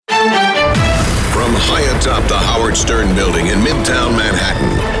atop the Howard Stern building in Midtown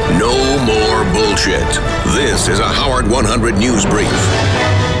Manhattan. No more bullshit. This is a Howard 100 News Brief.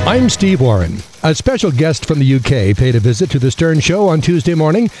 I'm Steve Warren. A special guest from the UK paid a visit to the Stern Show on Tuesday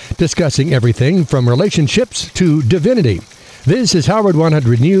morning, discussing everything from relationships to divinity. This is Howard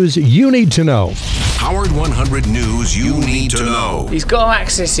 100 News You Need to Know. Howard 100 News You Need to Know. He's got to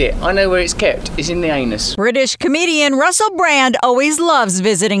access it. I know where it's kept. It's in the anus. British comedian Russell Brand always loves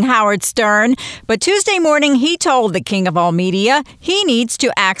visiting Howard Stern, but Tuesday morning he told the king of all media he needs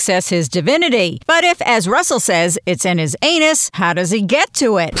to access his divinity. But if, as Russell says, it's in his anus, how does he get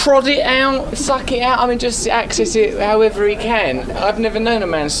to it? Prod it out, suck it out. I mean, just access it however he can. I've never known a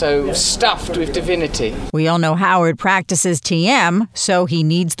man so stuffed with divinity. We all know Howard practices TM, so he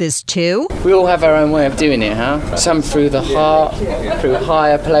needs this too? We all have our own way of doing it, huh? Some through the heart, through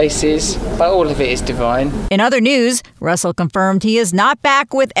higher places, but all of it is divine. In other news, Russell confirmed he is not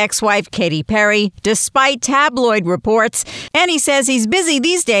back with ex-wife Katy Perry, despite tabloid reports, and he says he's busy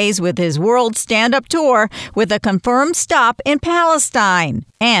these days with his world stand-up tour with a confirmed stop in Palestine.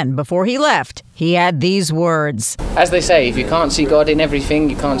 And before he left, he had these words. As they say, if you can't see God in everything,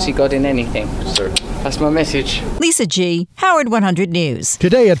 you can't see God in anything. So that's my message. Lisa G., Howard 100 News.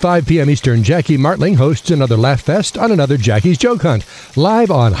 Today at 5 p.m. Eastern, Jackie Martling hosts another Laugh Fest on another Jackie's Joke Hunt, live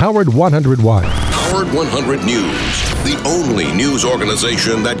on Howard 101. Howard 100 News, the only news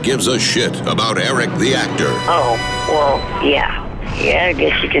organization that gives a shit about Eric the actor. Oh, well, yeah. Yeah, I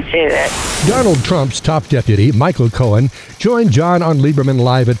guess you could say that. Donald Trump's top deputy, Michael Cohen, joined John on Lieberman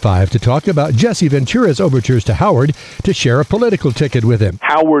live at 5 to talk about Jesse Ventura's overtures to Howard to share a political ticket with him.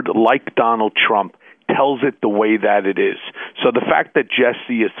 Howard, like Donald Trump, tells it the way that it is. So the fact that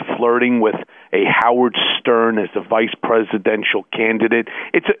Jesse is flirting with a Howard Stern as a vice presidential candidate,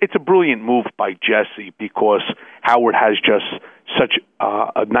 it's a brilliant move by Jesse, because Howard has just such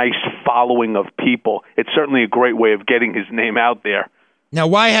a nice following of people. It's certainly a great way of getting his name out there. Now,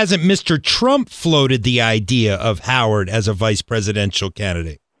 why hasn't Mr. Trump floated the idea of Howard as a vice presidential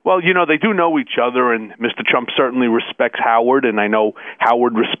candidate? Well, you know, they do know each other, and Mr. Trump certainly respects Howard, and I know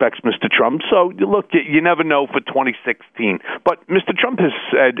Howard respects Mr. Trump. So, look, you never know for 2016. But Mr. Trump has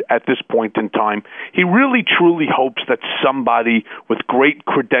said at this point in time, he really, truly hopes that somebody with great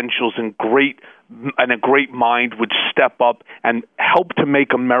credentials and a great mind would step up and help to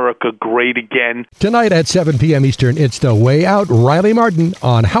make America great again. Tonight at 7 p.m. Eastern, it's The Way Out, Riley Martin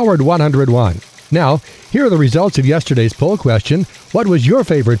on Howard 101. Now, here are the results of yesterday's poll question. What was your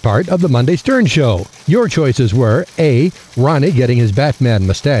favorite part of the Monday Stern Show? Your choices were A, Ronnie getting his Batman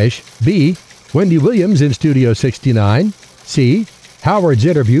mustache, B, Wendy Williams in Studio 69, C, Howard's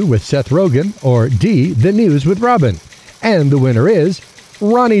interview with Seth Rogen, or D, the news with Robin. And the winner is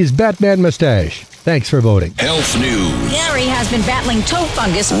Ronnie's Batman mustache. Thanks for voting. Health news. Gary has been battling toe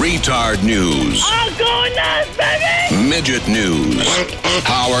fungus. Retard news. I'm going nuts, baby! Midget news.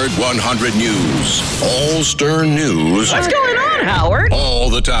 Howard 100 News. All Stern News. What's going on, Howard? All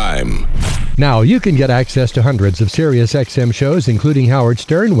the time. Now, you can get access to hundreds of SiriusXM shows, including Howard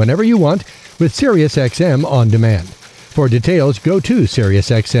Stern, whenever you want, with SiriusXM On Demand. For details, go to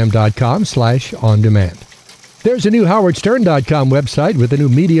SiriusXM.com/on-demand. There's a new HowardStern.com website with a new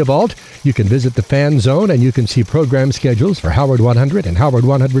media vault. You can visit the Fan Zone, and you can see program schedules for Howard 100 and Howard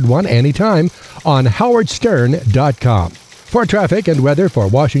 101 anytime on HowardStern.com. For traffic and weather for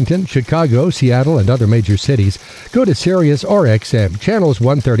Washington, Chicago, Seattle, and other major cities, go to Sirius or XM, channels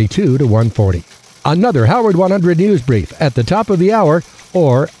 132 to 140. Another Howard 100 News Brief at the top of the hour,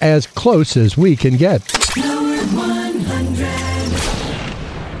 or as close as we can get.